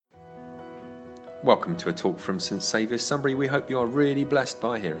Welcome to a talk from St Saviour's, Sunbury. We hope you are really blessed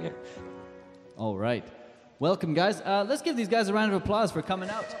by hearing it. All right. Welcome, guys. Let's give these guys a round of applause for coming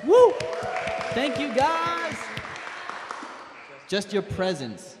out. Woo! Thank you, guys. Just your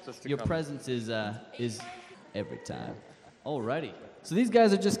presence. Your presence is every time. Alrighty. So these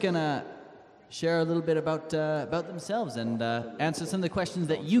guys are just gonna share a little bit about themselves and answer some of the questions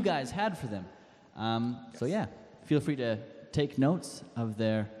that you guys had for them. So yeah, feel free to take notes of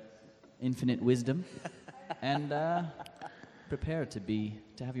their infinite wisdom and prepare to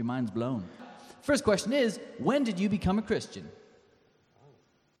have your minds blown. First question is, when did you become a Christian?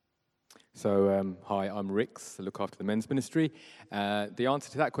 So, hi, I'm Rix. I look after the men's ministry. The answer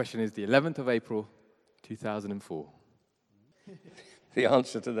to that question is the 11th of April, 2004. The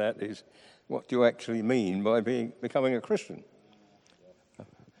answer to that is, what do you actually mean by becoming a Christian?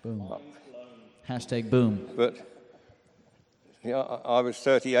 Boom. Hashtag boom. But I was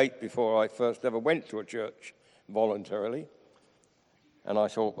 38 before I first ever went to a church voluntarily. And I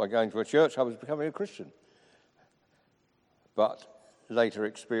thought by going to a church I was becoming a Christian. But later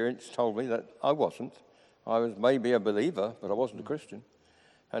experience told me that I wasn't. I was maybe a believer, but I wasn't a Christian.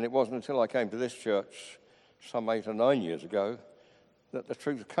 And it wasn't until I came to this church some 8 or 9 years ago that the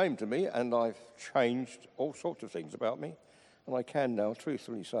truth came to me, and I've changed all sorts of things about me. And I can now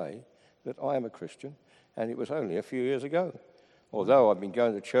truthfully say that I am a Christian, and it was only a few years ago, although I've been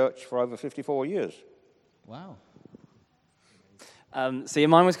going to church for over 54 years. Wow. So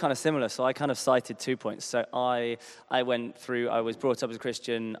mine was kind of similar. So I kind of cited 2 points. So I was brought up as a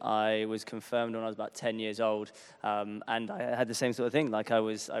Christian. I was confirmed when I was about 10 years old. And I had the same sort of thing. Like I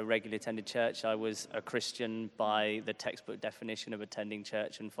regularly attended church. I was a Christian by the textbook definition of attending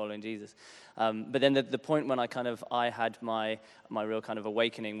church and following Jesus. But then the point when I had my real kind of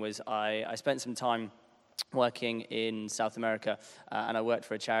awakening was I spent some time working in South America. And I worked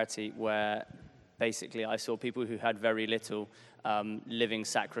for a charity where basically I saw people who had very little living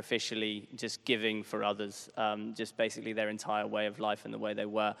sacrificially, just giving for others. Just basically their entire way of life and the way they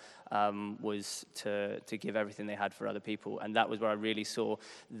were was to give everything they had for other people. And that was where I really saw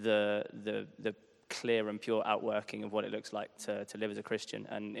the clear and pure outworking of what it looks like to live as a Christian.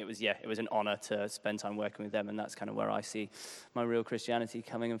 And it was an honor to spend time working with them. And that's kind of where I see my real Christianity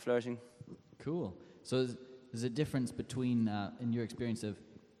coming and flourishing. Cool. So there's a difference between, in your experience of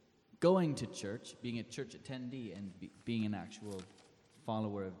going to church, being a church attendee, and being an actual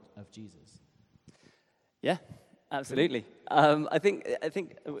follower of Jesus. Yeah, absolutely. I think.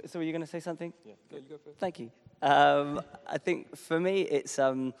 So, were you going to say something? Yeah, you go first. Thank you. I think for me,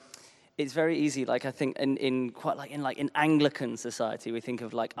 it's very easy. Like I think in Anglican society, we think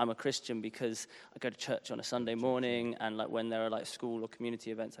of like I'm a Christian because I go to church on a Sunday morning, and like when there are like school or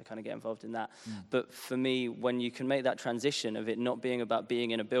community events, I kind of get involved in that. But for me, when you can make that transition of it not being about being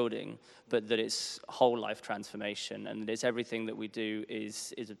in a building, but that it's whole life transformation, and that it's everything that we do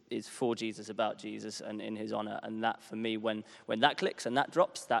is for Jesus, about Jesus, and in His honor. And that for me, when that clicks and that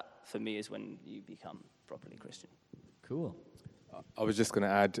drops, that for me is when you become properly Christian. Cool. I was just going to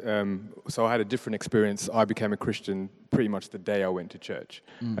add, so I had a different experience. I became a Christian pretty much the day I went to church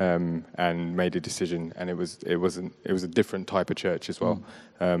and made a decision, and it was a different type of church as well.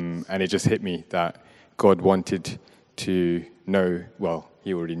 And it just hit me that God wanted to know, well,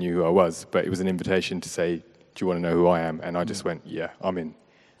 He already knew who I was, but it was an invitation to say, do you want to know who I am? And I just went, yeah, I'm in.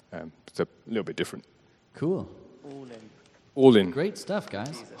 It's a little bit different. Cool. All in. Great stuff,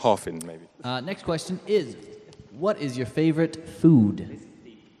 guys. Half in, maybe. Next question is, what is your favorite food?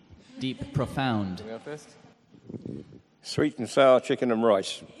 Deep, profound. Can we go first? Sweet and sour chicken and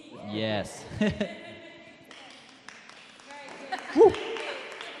rice. Yes. You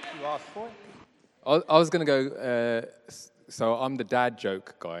asked for it? I was going to go, so I'm the dad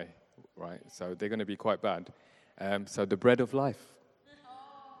joke guy, right? So they're going to be quite bad. So the bread of life.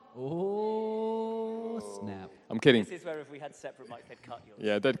 Oh, snap. I'm kidding. This is where if we had separate mics, they'd cut yours.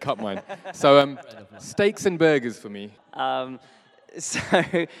 Yeah, they'd cut mine. So steaks and burgers for me.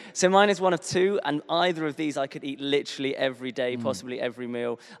 So mine is one of two, and either of these I could eat literally every day, possibly every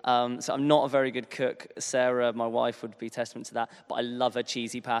meal. So I'm not a very good cook. Sarah, my wife, would be testament to that. But I love a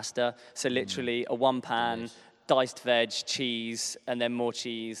cheesy pasta. So literally a one pan, diced veg, cheese, and then more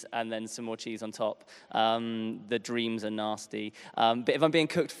cheese, and then some more cheese on top. The dreams are nasty. But if I'm being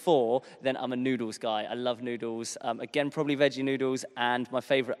cooked for, then I'm a noodles guy. I love noodles. Again, probably veggie noodles, and my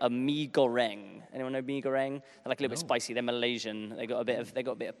favorite are mee goreng. Anyone know mee goreng? They're like a little bit spicy. They're Malaysian. They got a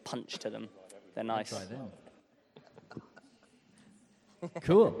bit of punch to them. They're nice. Try them.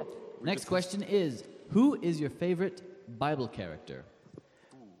 Cool. Next question is, who is your favorite Bible character?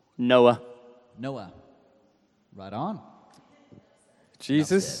 Noah. Noah. Right on.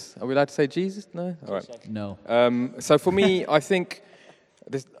 Jesus? Are we allowed to say Jesus? No? All right. No. So for me, I think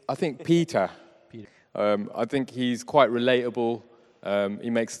Peter. Peter. I think he's quite relatable. He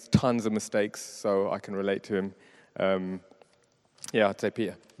makes tons of mistakes, so I can relate to him. Yeah, I'd say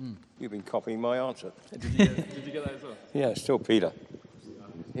Peter. You've been copying my answer. Did you get that as well? Yeah, it's still Peter.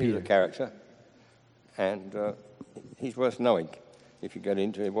 He's a character, and he's worth knowing. If you get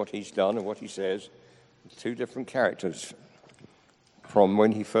into what he's done and what he says, two different characters from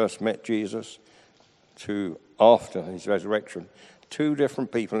when he first met Jesus to after his resurrection, two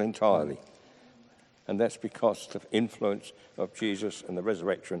different people entirely. And that's because the influence of Jesus and the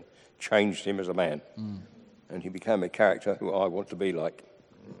resurrection changed him as a man. And he became a character who I want to be like.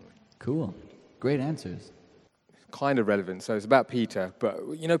 Cool. Great answers. Kind of relevant. So it's about Peter, but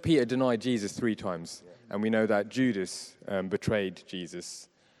you know, Peter denied Jesus 3 times, and we know that Judas betrayed Jesus.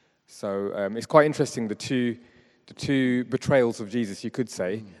 So it's quite interesting, the two betrayals of Jesus, you could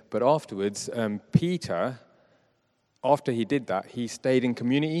say. But afterwards, Peter, after he did that, he stayed in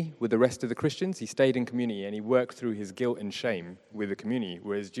community with the rest of the Christians. He stayed in community and he worked through his guilt and shame with the community,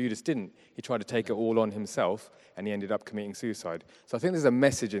 whereas Judas didn't. He tried to take it all on himself and he ended up committing suicide. So I think there's a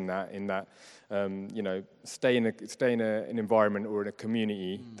message in that you know, stay in an environment or in a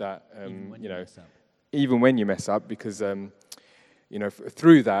community that, you know, even when you mess up, because, you know,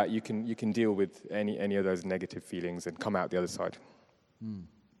 through that you can deal with any of those negative feelings and come out the other side.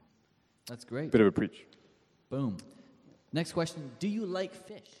 That's great. Bit of a preach. Boom. Next question. Do you like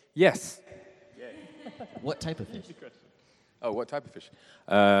fish? Yes. What type of fish? Oh, what type of fish?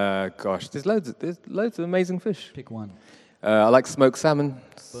 Gosh, there's loads of amazing fish. Pick one. I like smoked salmon.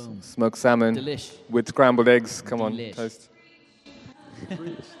 Boom. Smoked salmon. Delish. With scrambled eggs. Come on, Delish. toast.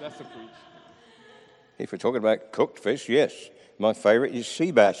 Preach. That's a preach. If we're talking about cooked fish, yes. My favorite is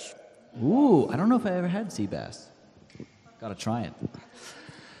sea bass. Ooh, I don't know if I ever had sea bass. Gotta try it.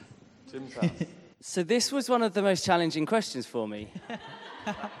 Jim's house. So this was one of the most challenging questions for me.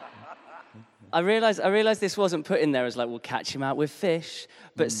 I realized this wasn't put in there as like, we'll catch him out with fish.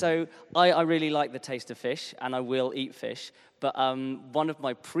 But so I really like the taste of fish, and I will eat fish. But one of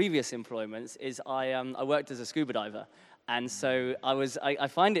my previous employments is I worked as a scuba diver. And so I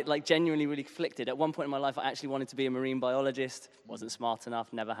find it like genuinely really conflicted. At one point in my life, I actually wanted to be a marine biologist. Wasn't smart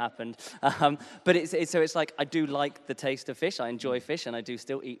enough, never happened. But it's like I do like the taste of fish. I enjoy fish, and I do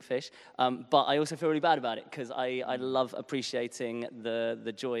still eat fish. But I also feel really bad about it because I love appreciating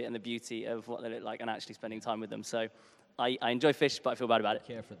the joy and the beauty of what they look like and actually spending time with them. So I enjoy fish, but I feel bad about it.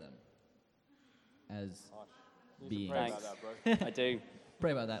 Care for them as beings. Thanks. I do.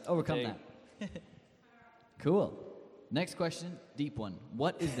 Pray about that. Overcome Do. that. Cool. Next question, deep one.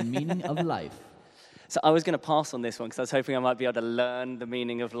 What is the meaning of life? So I was going to pass on this one because I was hoping I might be able to learn the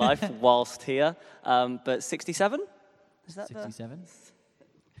meaning of life whilst here. But 67? Is that 67?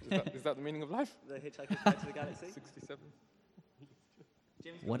 Is that the meaning of life? the Hitchhiker's Guide to the Galaxy? 67.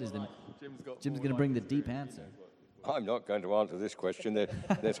 What is the... Jim's going to bring the deep answer. I'm not going to answer this question.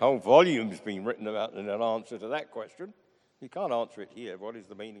 There's whole volumes being written about in an answer to that question. You can't answer it here. What is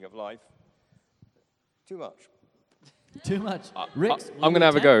the meaning of life? Too much. Too much. Rick, I'm going to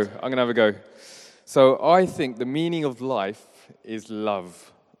have a go. So I think the meaning of life is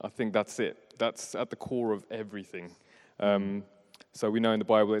love. I think that's it. That's at the core of everything. So we know in the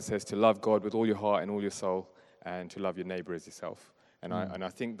Bible it says to love God with all your heart and all your soul, and to love your neighbor as yourself. And I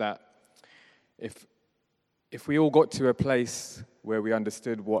think that if we all got to a place where we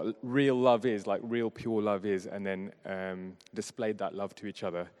understood what real love is, like real pure love is, and then displayed that love to each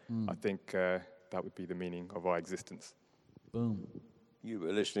other, I think that would be the meaning of our existence. Boom. You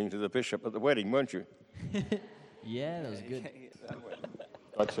were listening to the bishop at the wedding, weren't you? Yeah, that was good.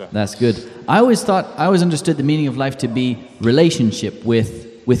 Gotcha. That's good. I always understood the meaning of life to be relationship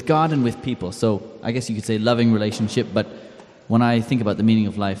with God and with people. So I guess you could say loving relationship, but when I think about the meaning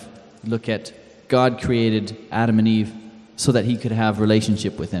of life, look at God created Adam and Eve so that he could have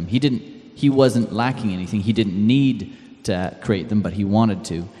relationship with them. He wasn't lacking anything. He didn't need to create them, but he wanted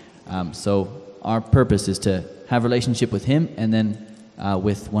to. So our purpose is to have relationship with him and then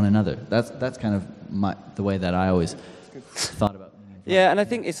with one another. That's kind of the way that I always thought about. Yeah, and I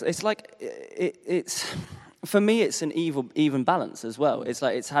think it's like it's for me it's an even balance as well. It's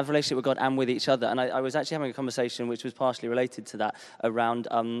like it's have a relationship with God and with each other. And I was actually having a conversation which was partially related to that around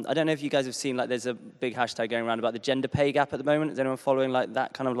I don't know if you guys have seen, like, there's a big hashtag going around about the gender pay gap at the moment. Is anyone following like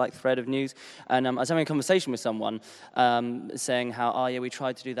that kind of like thread of news? And I was having a conversation with someone saying how we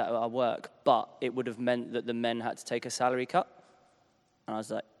tried to do that at our work, but it would have meant that the men had to take a salary cut. And I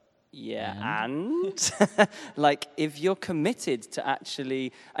was like, Yeah, and like if you're committed to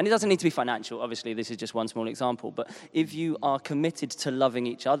actually, and it doesn't need to be financial, obviously this is just one small example, but if you are committed to loving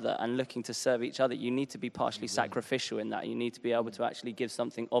each other and looking to serve each other, you need to be partially sacrificial in that. You need to be able to actually give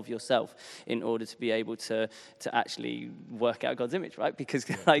something of yourself in order to be able to actually work out God's image, right? Because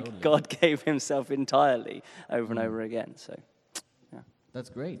totally. God gave himself entirely over and over again, so yeah. That's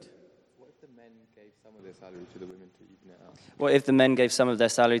great. What if the men gave some of their salary to the women to even it out? Well, if the men gave some of their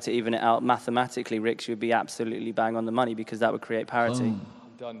salary to even it out, mathematically, Rich, you'd be absolutely bang on the money because that would create parity. Boom.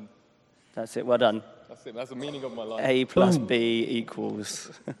 I'm done. That's it, well done. That's it. That's the meaning of my life. A plus B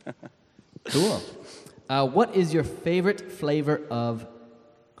equals. Cool. What is your favorite flavor of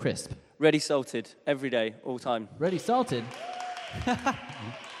crisp? Ready salted, every day, all time. Ready salted?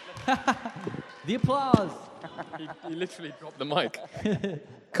 The applause. He literally dropped the mic.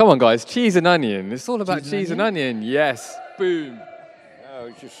 Come on, guys. Cheese and onion. It's all about cheese and onion. Yes. Boom. No,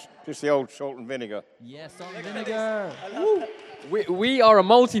 it's just the old salt and vinegar. Yes, salt and vinegar. We are a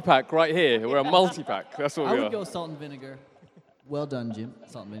multi-pack right here. We're a multi-pack. That's what I we would are. go salt and vinegar. Well done, Jim.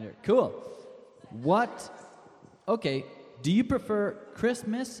 Salt and vinegar. Cool. Okay, do you prefer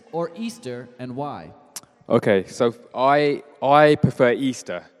Christmas or Easter, and why? Okay, so I prefer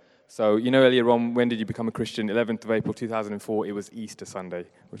Easter. So, you know, earlier on, when did you become a Christian? 11th of April 2004, it was Easter Sunday,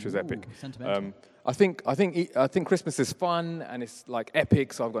 which was epic. Sentimental. I think Christmas is fun and it's like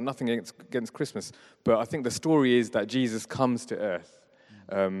epic, so I've got nothing against Christmas. But I think the story is that Jesus comes to earth.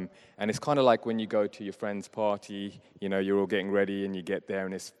 And it's kind of like when you go to your friend's party, you know, you're all getting ready and you get there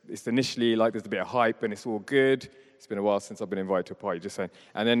and it's initially like there's a bit of hype and it's all good. It's been a while since I've been invited to a party, just saying.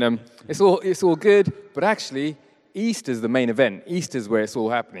 And then it's all good, but actually Easter's the main event. Easter's where it's all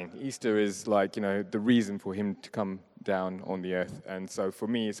happening. Easter is like, you know, the reason for him to come down on the earth. And so for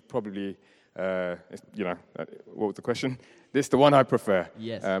me, it's probably, what was the question? This is the one I prefer.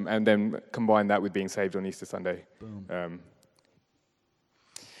 Yes. And then combine that with being saved on Easter Sunday. Boom.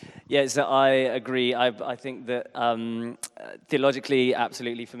 Yeah, so I agree. I think that theologically,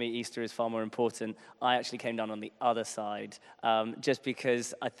 absolutely, for me, Easter is far more important. I actually came down on the other side, just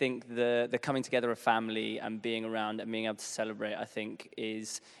because I think the coming together of family and being around and being able to celebrate, I think,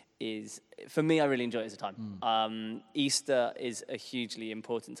 is for me, I really enjoy it as a time. Easter is a hugely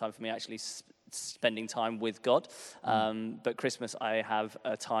important time for me, actually, spending time with God. But Christmas, I have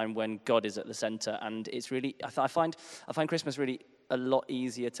a time when God is at the center, and it's really, I find Christmas really a lot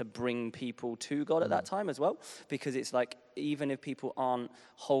easier to bring people to God at that time as well, because it's like, even if people aren't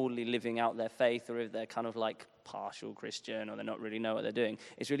wholly living out their faith, or if they're kind of like partial Christian, or they not really know what they're doing,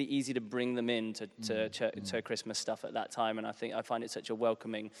 it's really easy to bring them in to Christmas stuff at that time. And I find it such a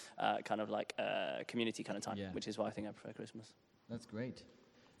welcoming kind of like community kind of time, which is why I think I prefer Christmas. That's great.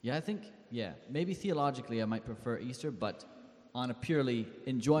 Yeah, I think, maybe theologically I might prefer Easter, but on a purely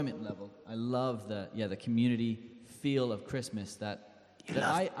enjoyment level, I love the community feel of Christmas that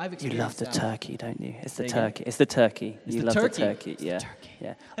I've experienced. You love the turkey, don't you? It's the Say turkey. It's the turkey. It's you the love turkey. the turkey. It's Yeah, the turkey.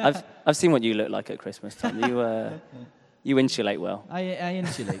 yeah. I've seen what you look like at Christmas time. You insulate well. I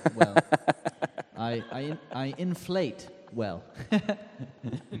insulate well. I inflate well.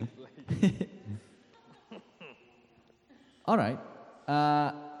 All right.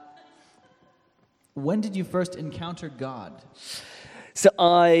 When did you first encounter God? So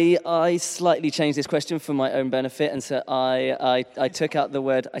I slightly changed this question for my own benefit, and so I took out the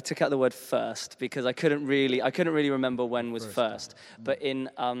word first, because I couldn't really remember when was first. But in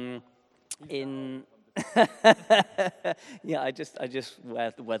yeah, I just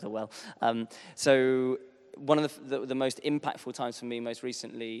wear the weather well. So one of the most impactful times for me most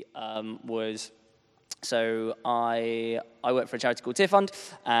recently was. So I work for a charity called Tear Fund,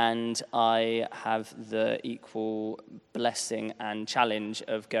 and I have the equal blessing and challenge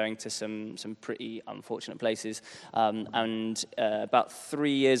of going to some pretty unfortunate places. And about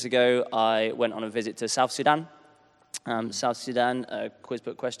 3 years ago, I went on a visit to South Sudan. South Sudan, a quiz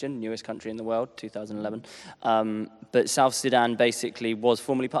book question, newest country in the world, 2011. But South Sudan basically was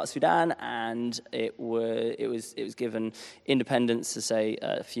formerly part of Sudan, and it was given independence, to say,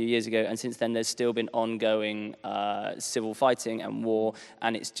 a few years ago. And since then, there's still been ongoing civil fighting and war,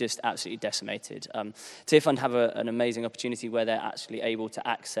 and it's just absolutely decimated. Tear Fund have an amazing opportunity where they're actually able to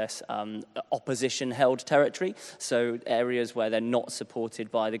access opposition-held territory, so areas where they're not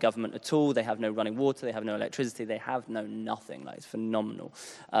supported by the government at all. They have no running water, they have no electricity, they have no nothing. Like, it's phenomenal.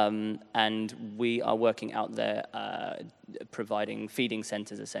 And we are working out there providing feeding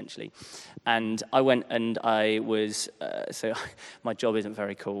centers, essentially. And I went and I was, so my job isn't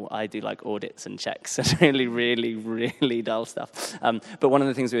very cool. I do like audits and checks and really, really, really dull stuff. But one of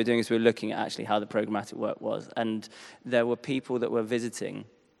the things we were doing is we were looking at actually how the programmatic work was. And there were people that were visiting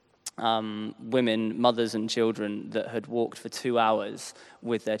women, mothers and children that had walked for 2 hours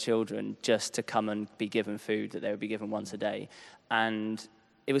with their children just to come and be given food that they would be given once a day. And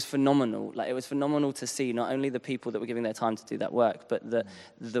it was phenomenal. Like, it was phenomenal to see not only the people that were giving their time to do that work, but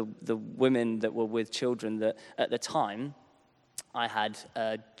the women that were with children that at the time I had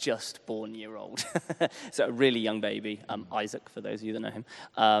a just born year-old, so a really young baby, Isaac, for those of you that know him.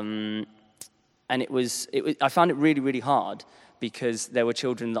 And I found it really, really hard because there were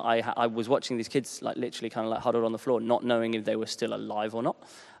children that I was watching these kids like literally kind of like huddled on the floor, not knowing if they were still alive or not,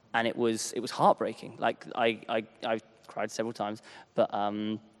 and it was heartbreaking. Like I cried several times, but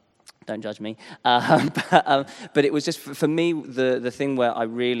don't judge me. But it was just for me the thing where I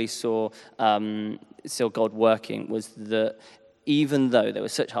really saw God working was that even though there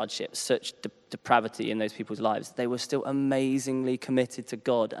was such hardship, such depravity in those people's lives, they were still amazingly committed to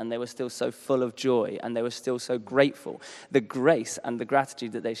God, and they were still so full of joy, and they were still so grateful. The grace and the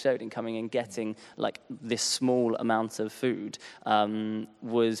gratitude that they showed in coming and getting like this small amount of food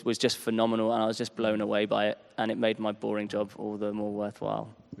was just phenomenal, and I was just blown away by it, and it made my boring job all the more worthwhile.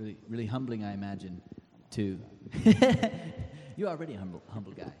 Really, really humbling, I imagine, too. You are already a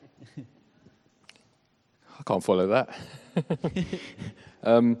humble guy. I can't follow that.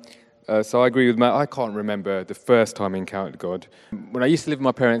 So I agree with Matt. I can't remember the first time I encountered God. When I used to live with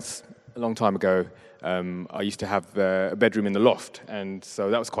my parents a long time ago, I used to have a bedroom in the loft, and so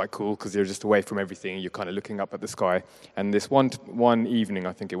that was quite cool because you're just away from everything. You're kind of looking up at the sky. And this one evening,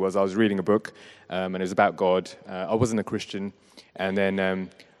 I think it was, I was reading a book, and it was about God. I wasn't a Christian, and then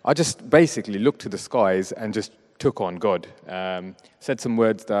I just basically looked to the skies and just took on God. Said some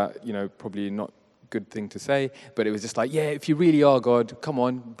words that, probably not good thing to say, but it was just like, yeah, if you really are God, come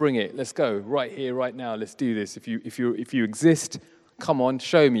on, bring it, let's go, right here, right now, let's do this. If you exist, come on,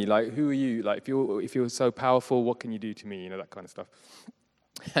 show me, like, who are you? Like, if you're so powerful, what can you do to me? That kind of stuff.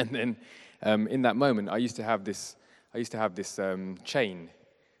 And then in that moment, I used to have this chain.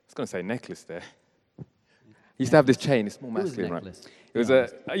 I was going to say necklace there. I used to have this chain. It's more masculine, right? It was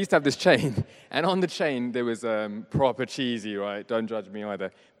I used to have this chain, and on the chain there was proper cheesy, right? Don't judge me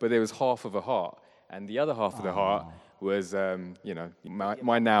either. But there was half of a heart, and the other half of the heart was,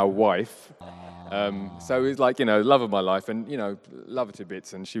 my now wife. So it was like, love of my life, and love her to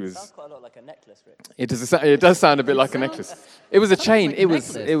bits. And she was. Sounds quite a lot like a necklace, Rick. It does sound a bit like a necklace. It was a chain. Like it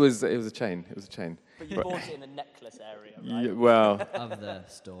was a chain. It was a chain. But you bought it in the necklace area, right? Yeah, well. Of the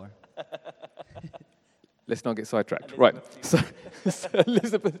store. Let's not get sidetracked. Right. So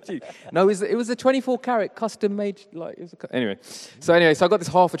Elizabeth G. No, it was a 24-carat custom-made, anyway. So I got this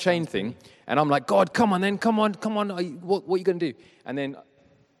half a chain thing, and I'm like, God, come on. What are you going to do? And then,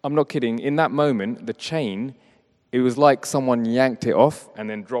 I'm not kidding, in that moment, the chain, it was like someone yanked it off and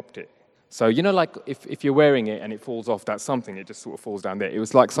then dropped it. So, like if you're wearing it and it falls off, that's something, it just sort of falls down there. It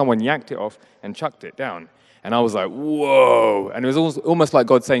was like someone yanked it off and chucked it down. And I was like, whoa. And it was almost like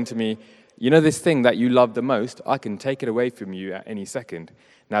God saying to me, this thing that you love the most, I can take it away from you at any second.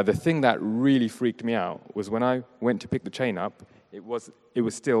 Now, the thing that really freaked me out was when I went to pick the chain up, it was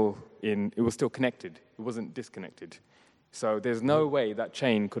still connected. It wasn't disconnected. So there's no way that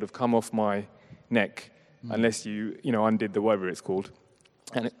chain could have come off my neck unless you undid the whatever it's called.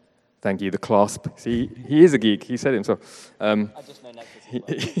 And thank you, the clasp. See, he is a geek. He said it himself. I just know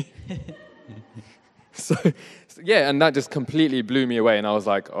necklaces. So, and that just completely blew me away, and I was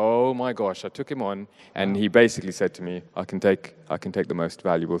like, "Oh my gosh!" I took him on, and he basically said to me, "I can take the most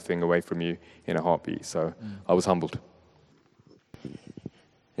valuable thing away from you in a heartbeat." So I was humbled.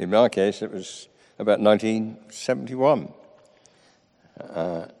 In my case, it was about 1971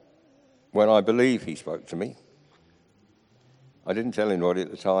 when I believe he spoke to me. I didn't tell anybody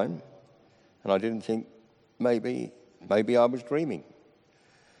at the time, and I didn't think maybe I was dreaming.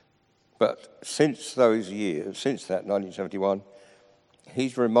 But since those years, since that 1971,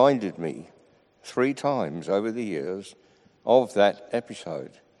 he's reminded me 3 times over the years of that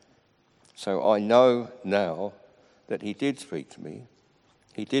episode. So I know now that he did speak to me.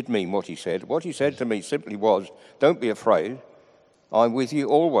 He did mean what he said. What he said to me simply was, don't be afraid, I'm with you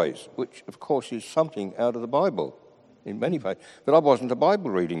always, which, of course, is something out of the Bible in many ways. But I wasn't a Bible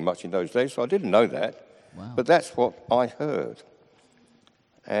reading much in those days, so I didn't know that. Wow. But that's what I heard.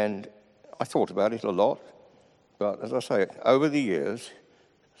 And I thought about it a lot, but as I say, over the years,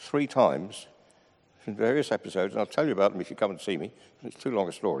 3 times, in various episodes, and I'll tell you about them if you come and see me, it's too long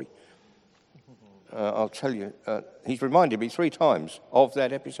a story. I'll tell you, he's reminded me 3 times of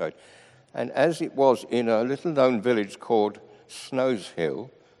that episode. And as it was in a little-known village called Snows Hill,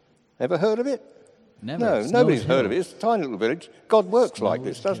 ever heard of it? Never. No, Snows nobody's Hill. heard of it. It's a tiny little village. God works like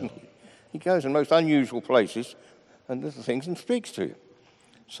this, doesn't he? He goes in most unusual places and little things and speaks to you.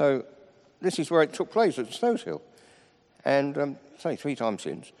 So this is where it took place, at Stones Hill. And say 3 times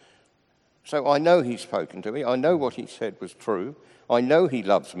since. So I know he's spoken to me. I know what he said was true. I know he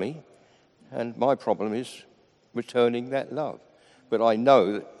loves me. And my problem is returning that love. But I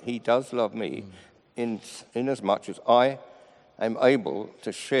know that he does love me in as much as I am able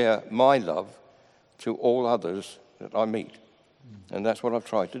to share my love to all others that I meet. And that's what I've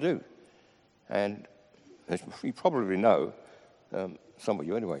tried to do. And as you probably know, some of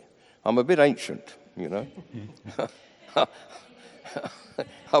you anyway, I'm a bit ancient, you know.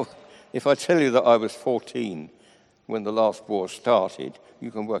 If I tell you that I was 14 when the last war started,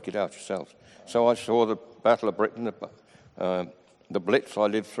 you can work it out yourselves. So I saw the Battle of Britain, the Blitz I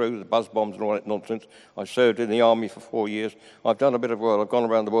lived through, the buzz bombs and all that nonsense. I served in the army for 4 years. I've done a bit of work. I've gone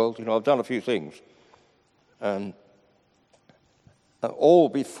around the world. You know, I've done a few things. All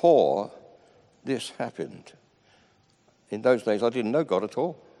before this happened. In those days, I didn't know God at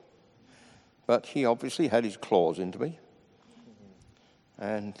all. But he obviously had his claws into me.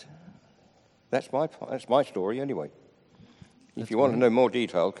 And that's my story anyway. If you want to know more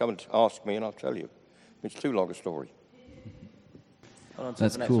detail, come and ask me and I'll tell you. It's too long a story. Hold on to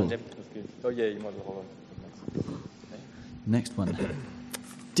That's the next cool. one, Jim. That's good. Oh, yeah, you might as well hold on. Next one.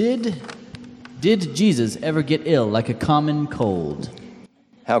 Did Jesus ever get ill like a common cold?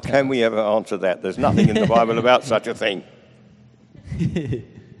 How can we ever answer that? There's nothing in the Bible about such a thing.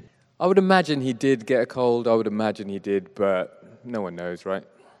 I would imagine he did get a cold. I would imagine he did, but no one knows, right?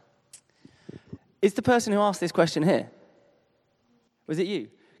 Is the person who asked this question here? Was it you?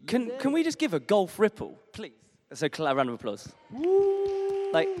 Can we just give a golf ripple, please? So a round of applause.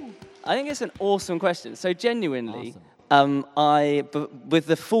 Like, I think it's an awesome question. So genuinely, with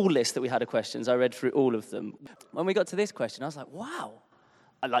the full list that we had of questions, I read through all of them. When we got to this question, I was like, wow.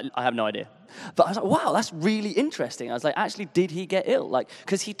 I have no idea. But I was like, wow, that's really interesting. I was like, actually, did he get ill? Like,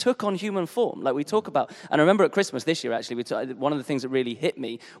 because he took on human form. Like we talk about, and I remember at Christmas this year, actually, one of the things that really hit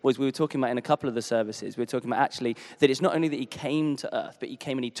me was we were talking about in a couple of the services, we were talking about actually that it's not only that he came to earth, but he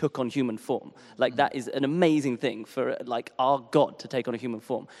came and he took on human form. Like that is an amazing thing for like our God to take on a human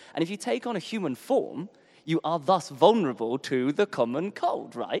form. And if you take on a human form, you are thus vulnerable to the common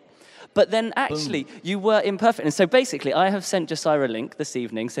cold, right? But then actually, you were imperfect. And so basically, I have sent Josiah a link this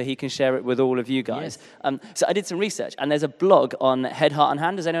evening so he can share it with all of you guys. Yes. So I did some research, and there's a blog on Head, Heart and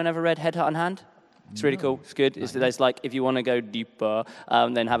Hand. Has anyone ever read Head, Heart and Hand? It's really cool. It's good. There's like, if you want to go deeper,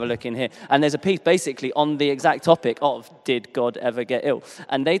 then have a look in here. And there's a piece basically on the exact topic of, did God ever get ill?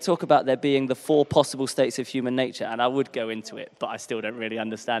 And they talk about there being the 4 possible states of human nature. And I would go into it, but I still don't really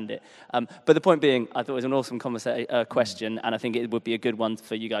understand it. But the point being, I thought it was an awesome question, and I think it would be a good one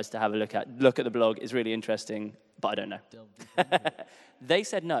for you guys to have a look at. Look at the blog. It's really interesting, but I don't know. They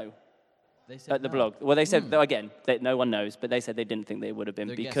said no. At the blog. Well, they said, though, again, that no one knows, but they said they didn't think they would have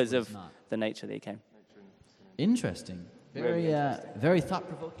been because of the nature that he came. Interesting. Very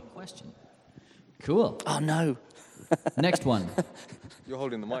thought-provoking question. Cool. Oh, no. Next one. You're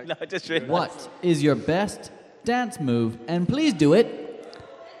holding the mic. No, I just realized. What is your best dance move? And please do it.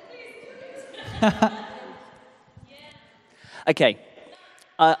 Okay.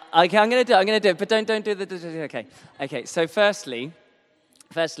 I'm going to do it, but don't do the... Okay, so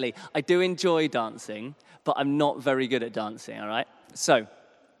Firstly, I do enjoy dancing, but I'm not very good at dancing, all right? So,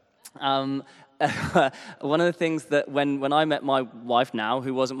 one of the things that when I met my wife now,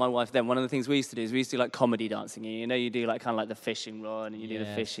 who wasn't my wife then, one of the things we used to do is we used to do like comedy dancing. You know, you do like kind of like the fishing rod, and you do the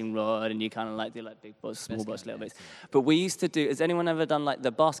fishing rod, and you kind of like do like big boys, small boys, little bits. But we used to do, has anyone ever done like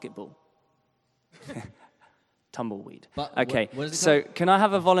the basketball? Tumbleweed. Okay, what is it so called? can I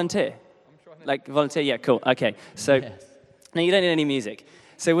have a volunteer? Like volunteer, yeah, cool. Okay, so now you don't need any music.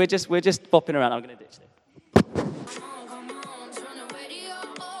 So we're just bopping around. I'm going to ditch this.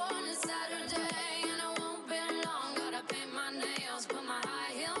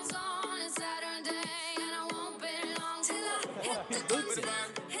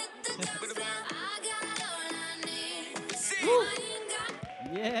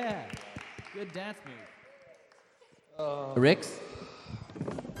 Yeah. Good dance move. Rix?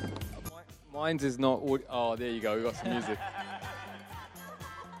 Mine's is not... Oh, there you go. We got some music.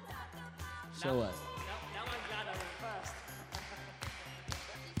 Show us. Now I'm glad I went first.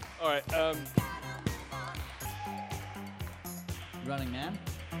 All right. Running Man?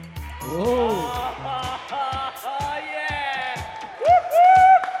 Oh, yeah!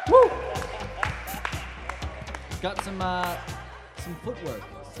 Woo! Got some footwork,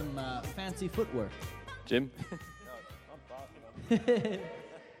 some fancy footwork. Jim?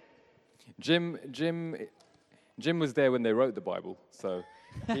 Jim was there when they wrote the Bible, so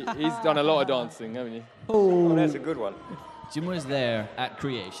He's done a lot of dancing, haven't you? Oh, that's a good one. Jim was there at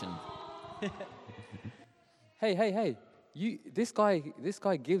creation. Hey! This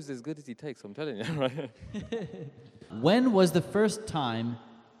guy gives as good as he takes. I'm telling you, right? When was the first time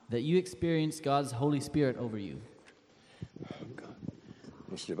that you experienced God's Holy Spirit over you?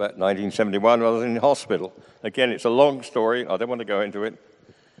 This is about 1971 when I was in hospital. Again, it's a long story. I don't want to go into it.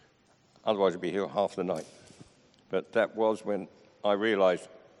 Otherwise, I'd be here half the night. But that was when I realized,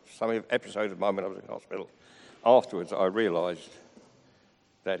 some episodes of mine when I was in hospital, afterwards I realized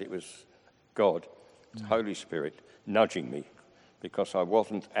that it was God, the Holy Spirit, nudging me, because I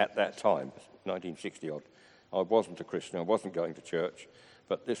wasn't at that time, 1960-odd, I wasn't a Christian, I wasn't going to church,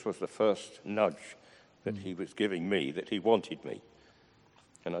 but this was the first nudge that he was giving me, that he wanted me.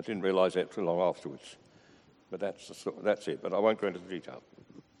 And I didn't realize that too long afterwards. But that's it, but I won't go into the detail.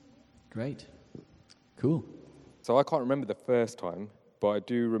 Great. Cool. So I can't remember the first time, but I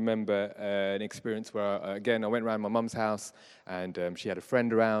do remember an experience where, again, I went around my mum's house, and she had a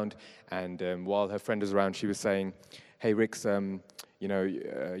friend around, and while her friend was around, she was saying, "Hey, Rix,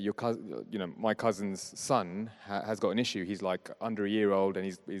 your cousin, my cousin's son has got an issue. He's like under a year old, and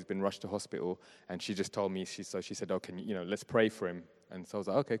he's been rushed to hospital." And she just told me, she said, "Oh, let's pray for him." And so I was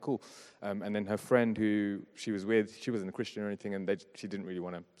like, "Okay, cool." And then her friend who she was with, she wasn't a Christian or anything, and she didn't really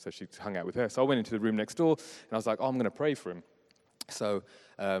want to, so she hung out with her. So I went into the room next door, and I was like, "Oh, I'm going to pray for him." So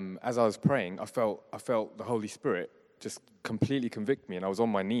as I was praying, I felt the Holy Spirit just completely convict me, and I was on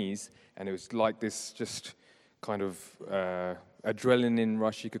my knees, and it was like this just kind of adrenaline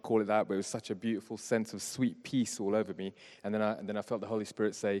rush, you could call it that, but it was such a beautiful sense of sweet peace all over me. And then I felt the Holy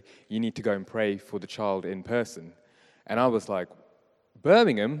Spirit say, "You need to go and pray for the child in person." And I was like,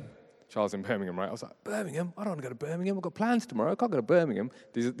 "Birmingham?" Child's in Birmingham, right? I was like, "Birmingham? I don't want to go to Birmingham. I've got plans tomorrow. I can't go to Birmingham."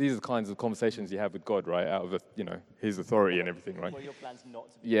 These are the kinds of conversations you have with God, right? Out of His authority and everything, right? Well, your plans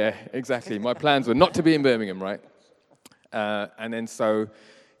not to be. Yeah, exactly. My plans were not to be in Birmingham, right? And then so,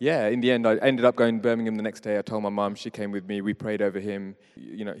 yeah, in the end, I ended up going to Birmingham the next day. I told my mum, she came with me. We prayed over him.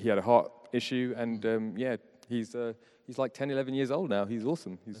 He had a heart issue, and he's like 10, 11 years old now. He's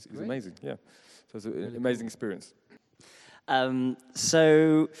awesome. He's amazing. Yeah, so it's an amazing experience.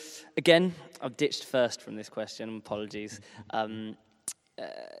 So, again, I've ditched first from this question. Apologies.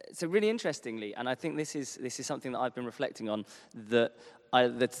 So really interestingly, and I think this is something that I've been reflecting on, that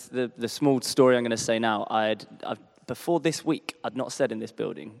the small story I'm going to say now, I've before this week, I'd not said in this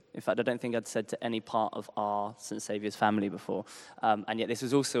building. In fact, I don't think I'd said to any part of our St. Saviour's family before. And yet this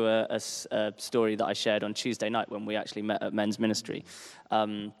was also a story that I shared on Tuesday night when we actually met at men's ministry.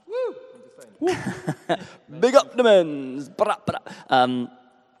 Woo! Big up the men's!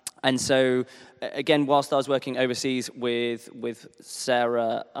 And so, again, whilst I was working overseas with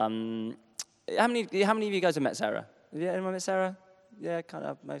Sarah, how many of you guys have met Sarah? Have anyone met Sarah? Yeah, kind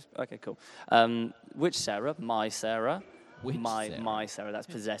of. Most. Okay, cool. Which Sarah? My Sarah. My Sarah. That's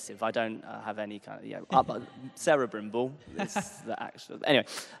possessive. I don't have any kind of but Sarah Brimble is the actual. Anyway,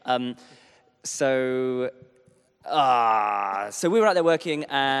 so we were out there working,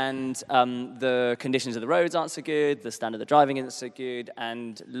 and the conditions of the roads aren't so good. The standard of driving isn't so good.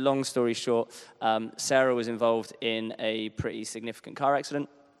 And long story short, Sarah was involved in a pretty significant car accident.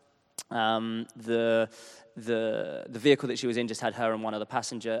 The vehicle that she was in just had her and one other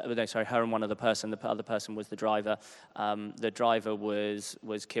passenger. Her and one other person. The other person was the driver. The driver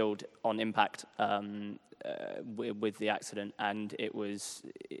was killed on impact with the accident, and it was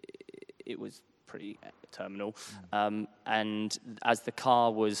pretty terminal. And as the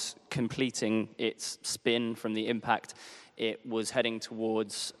car was completing its spin from the impact, it was heading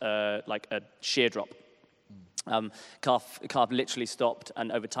towards like a sheer drop. Car literally stopped,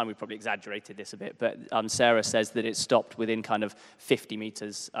 and over time we probably exaggerated this a bit, but Sarah says that it stopped within kind of 50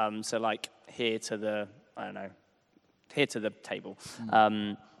 meters, so like here to the table.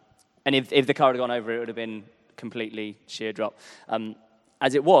 And if the car had gone over, it would have been completely sheer drop.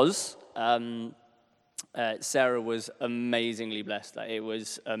 As it was, Sarah was amazingly blessed. Like, it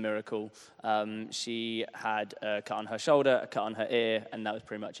was a miracle. She had a cut on her shoulder, a cut on her ear, and that was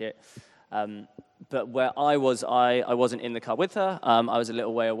pretty much it. But where I wasn't in the car with her. I was a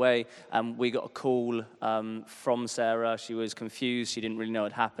little way away, and we got a call from Sarah. She was confused. She didn't really know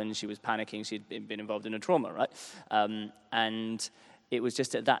what happened. She was panicking. She'd been involved in a trauma, right? And it was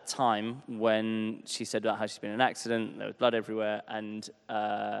just at that time when she said about how she's been in an accident, there was blood everywhere, and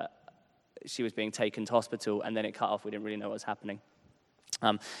she was being taken to hospital, and then it cut off. We didn't really know what was happening.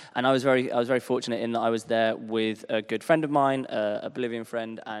 And I was very fortunate in that I was there with a good friend of mine, a Bolivian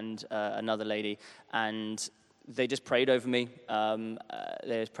friend, and another lady. And they just prayed over me.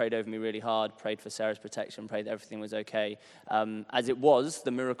 They just prayed over me really hard, prayed for Sarah's protection, prayed that everything was okay. As it was,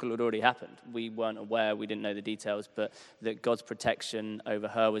 the miracle had already happened. We weren't aware, we didn't know the details, but that God's protection over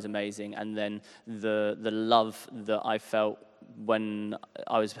her was amazing. And then the love that I felt when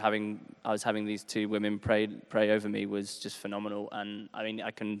I was having these two women pray over me was just phenomenal. And I mean,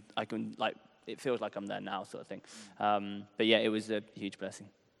 I can like, it feels like I'm there now, sort of thing. But yeah, it was a huge blessing.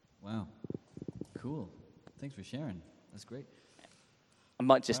 Wow. Cool. Thanks for sharing. That's great. I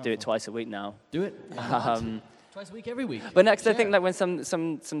might just do it twice a week now. Do it. Twice a week, every week. But next, I think like when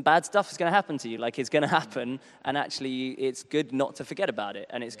some bad stuff is going to happen to you, like it's going to happen, and actually it's good not to forget about it,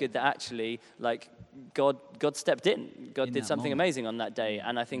 and it's good that actually like God stepped in. God did something amazing on that day,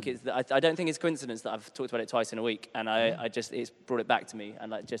 and I think I don't think it's coincidence that I've talked about it twice in a week, and I just it's brought it back to me,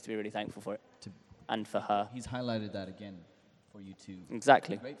 and like just to be really thankful for it, and for her. He's highlighted that again for you to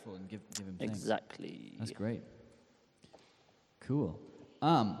exactly be grateful and give him thanks. Exactly. That's great. Cool.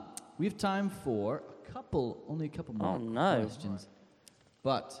 We have time for only a couple more questions.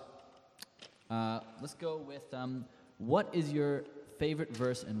 But let's go with what is your favorite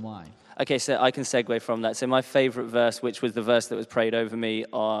verse and why? Okay, so I can segue from that. So my favorite verse, which was the verse that was prayed over me,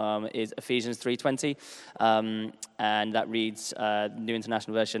 is Ephesians 3:20, and that reads, New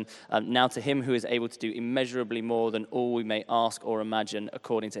International Version, now to him who is able to do immeasurably more than all we may ask or imagine,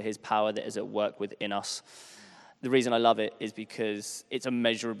 according to his power that is at work within us. The reason I love it is because it's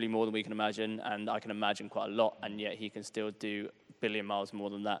immeasurably more than we can imagine, and I can imagine quite a lot, and yet he can still do a billion miles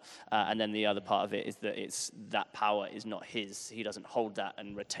more than that. And then the other part of it is that that power is not his. He doesn't hold that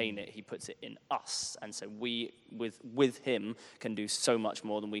and retain it. He puts it in us. And so we, with him, can do so much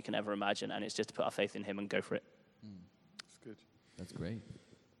more than we can ever imagine, and it's just to put our faith in him and go for it. That's good. That's great.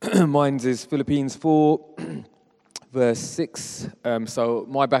 Mine's is Philippines 4, verse 6. So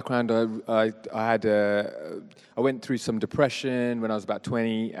my background, I went through some depression when I was about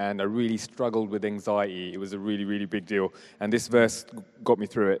 20, and I really struggled with anxiety. It was a really, really big deal. And this verse got me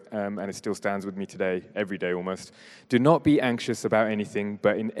through it, and it still stands with me today, every day almost. Do not be anxious about anything,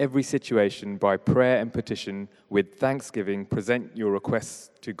 but in every situation, by prayer and petition, with thanksgiving, present your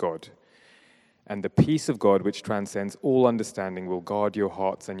requests to God. And the peace of God, which transcends all understanding, will guard your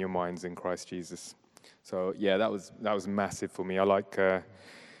hearts and your minds in Christ Jesus. So yeah, that was massive for me. I like, well,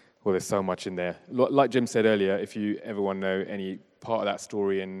 there's so much in there. Like Jim said earlier, if you ever want to know any part of that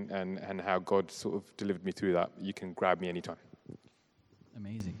story and how God sort of delivered me through that, you can grab me anytime.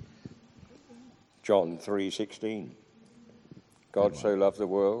 Amazing. John 3:16. God so loved the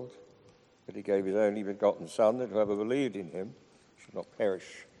world that he gave his only begotten Son, that whoever believed in him should not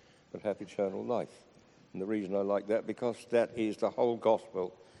perish but have eternal life. And the reason I like that, because that is the whole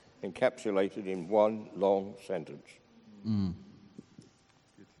gospel encapsulated in one long sentence.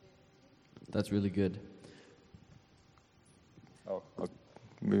 That's really good.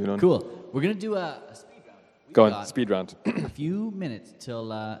 Moving on. Cool. We're gonna do a speed round. Go on, speed round. A few minutes till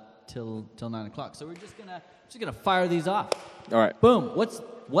 9 o'clock. So we're just gonna fire these off. All right. Boom.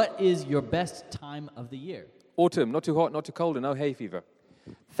 What is your best time of the year? Autumn, not too hot, not too cold, and no hay fever.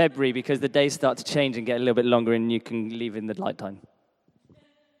 February, because the days start to change and get a little bit longer, and you can leave in the light time.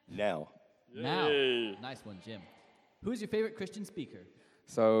 Now. Nice one, Jim. Who's your favorite Christian speaker?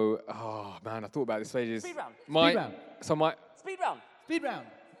 So, oh man, I thought about this for ages. Speed round. Speed round. Speed round. Speed round.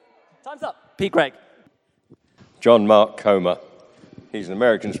 Time's up. Pete Gregg. John Mark Comer. He's an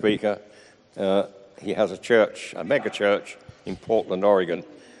American speaker. He has a mega church in Portland, Oregon,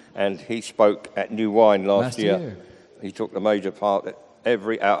 and he spoke at New Wine last year. He took the major part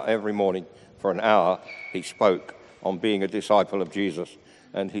every morning for an hour. He spoke on being a disciple of Jesus,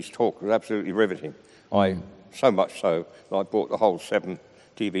 and his talk was absolutely riveting. So much so that I bought the whole 7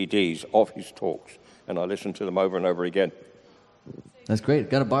 DVDs of his talks, and I listened to them over and over again. That's great.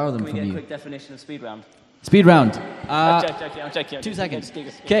 Got to borrow them Can from we get you. a quick definition of speed round? Speed round. I'm joking. 2 seconds.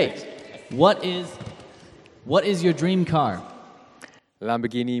 Okay. What is your dream car?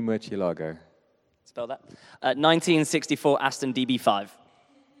 Lamborghini Murcielago. Spell that. 1964 Aston DB5.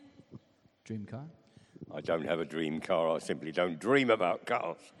 Dream car? I don't have a dream car. I simply don't dream about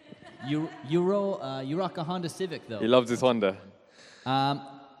cars. You rock a Honda Civic, though. He loves his Honda.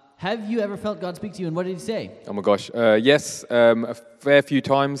 Have you ever felt God speak to you, and what did he say? Oh my gosh, yes, a fair few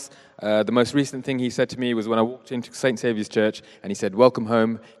times. The most recent thing he said to me was when I walked into St. Saviour's Church, and he said, "Welcome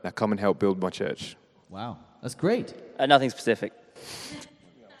home, now come and help build my church." Wow, that's great. Nothing specific.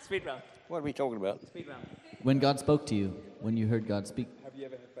 Speed round. What are we talking about? Speed round. When God spoke to you, when you heard God speak. Have you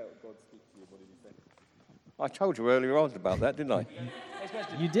ever felt God speak to you? What did he say? I told you earlier on about that, didn't I?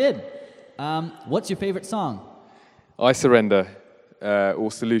 You did. What's your favorite song? I Surrender,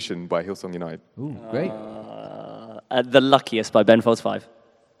 or Solution by Hillsong United. Ooh, great. The Luckiest by Ben Folds 5.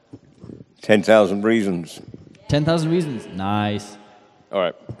 10,000 Reasons. 10,000 Reasons. Nice. All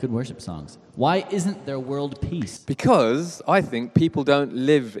right. Good worship songs. Why isn't there world peace? Because I think people don't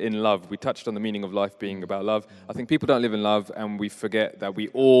live in love. We touched on the meaning of life being about love. I think people don't live in love, and we forget that we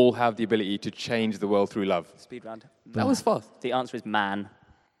all have the ability to change the world through love. Speed round. That was fast. The answer is man.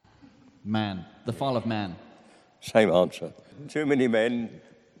 Man. The fall of man. Same answer. Too many men,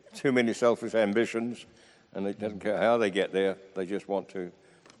 too many selfish ambitions, and it doesn't care how they get there, they just want to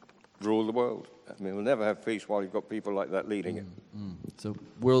rule the world. I mean, we'll never have peace while you've got people like that leading it. So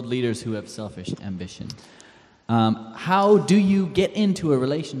world leaders who have selfish ambition. How do you get into a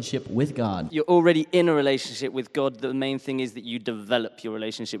relationship with God? You're already in a relationship with God. The main thing is that you develop your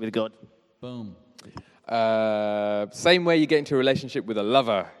relationship with God. Boom. Same way you get into a relationship with a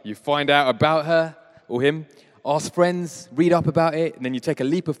lover. You find out about her or him, ask friends, read up about it, and then you take a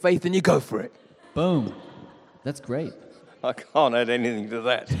leap of faith and you go for it. Boom. That's great. I can't add anything to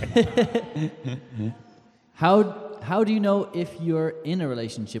that. How do you know if you're in a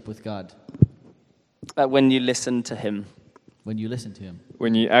relationship with God? When you listen to Him. When you listen to Him.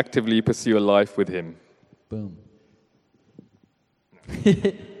 When you actively pursue a life with him. Boom.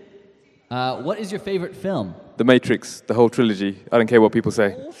 What is your favorite film? The Matrix, the whole trilogy. I don't care what people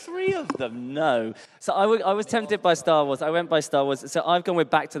say. All three of them, no. So I was tempted by Star Wars. I went by Star Wars. So I've gone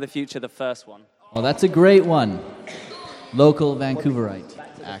with Back to the Future, the first one. Oh, that's a great one. Local Vancouverite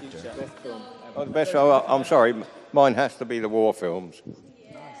actor. Oh, the best, I'm sorry, mine has to be the war films.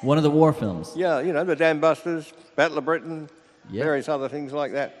 One of the war films. Yeah, you know, the Dam Busters, Battle of Britain, Yeah. various other things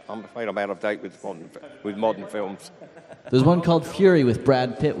like that. I'm afraid I'm out of date with modern films. There's one called Fury with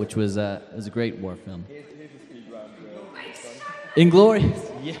Brad Pitt, which was a great war film.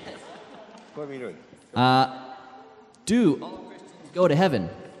 Inglorious. Yes. What are we doing? Do all Christians go to heaven?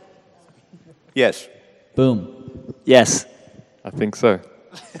 Yes. Boom. Yes. I think so.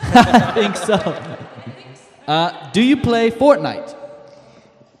 I think so. Do you play Fortnite?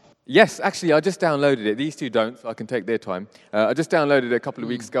 Yes, actually, I just downloaded it. These two don't, so I can take their time. I just downloaded it a couple of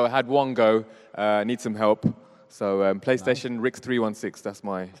weeks ago. I had one go. Need some help. So PlayStation Rix316, that's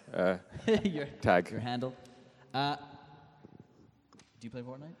my your tag. Your handle. Do you play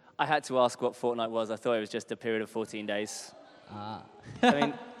Fortnite? I had to ask what Fortnite was. I thought it was just a period of 14 days. I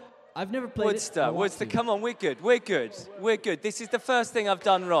mean, I've never played Woodster, come on, we're good. This is the first thing I've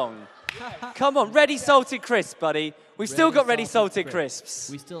done wrong. Come on, ready salted crisps, buddy. We've still got ready salted crisps.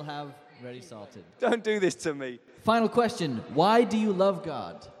 We still have ready salted. Don't do this to me. Final question. Why do you love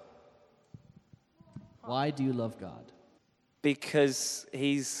God? Why do you love God? Because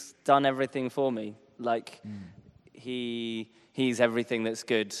He's done everything for me. Like, He's everything that's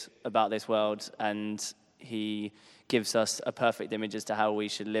good about this world, and He gives us a perfect image as to how we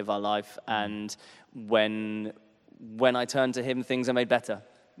should live our life. And when I turn to Him, things are made better.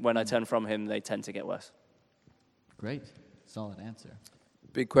 When I turn from Him, they tend to get worse. Great. Solid answer.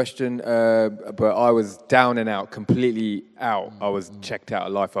 Big question, but I was down and out, completely out. I was checked out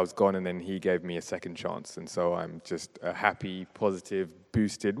of life, I was gone, and then he gave me a second chance. And so I'm just a happy, positive,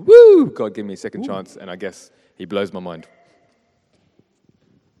 boosted, woo! God gave me a second chance, and I guess he blows my mind.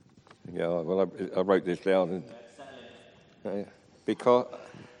 Yeah, well, I wrote this down. Because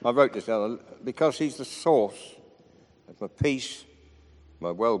He's the source of my peace,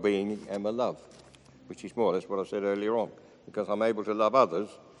 my well-being, and my love, which is more or less what I said earlier on. Because I'm able to love others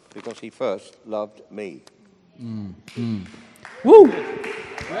because He first loved me. Woo!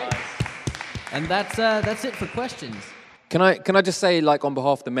 Great. And that's it for questions. Can I just say, like, on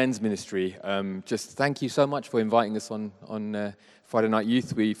behalf of the men's ministry, just thank you so much for inviting us on Friday Night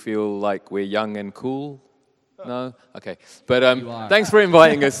Youth. We feel like we're young and cool. No? Okay. But thanks for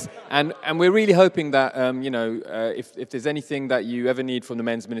inviting us. And we're really hoping that, if there's anything that you ever need from the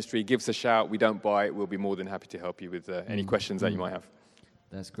men's ministry, give us a shout. We don't bite. We'll be more than happy to help you with any questions that you might have.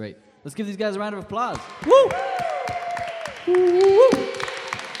 That's great. Let's give these guys a round of applause. Woo! Woo!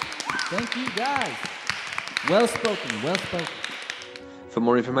 Thank you, guys. Well spoken, well spoken. For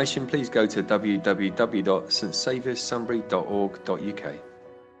more information, please go to www.stsavioursunbury.org.uk.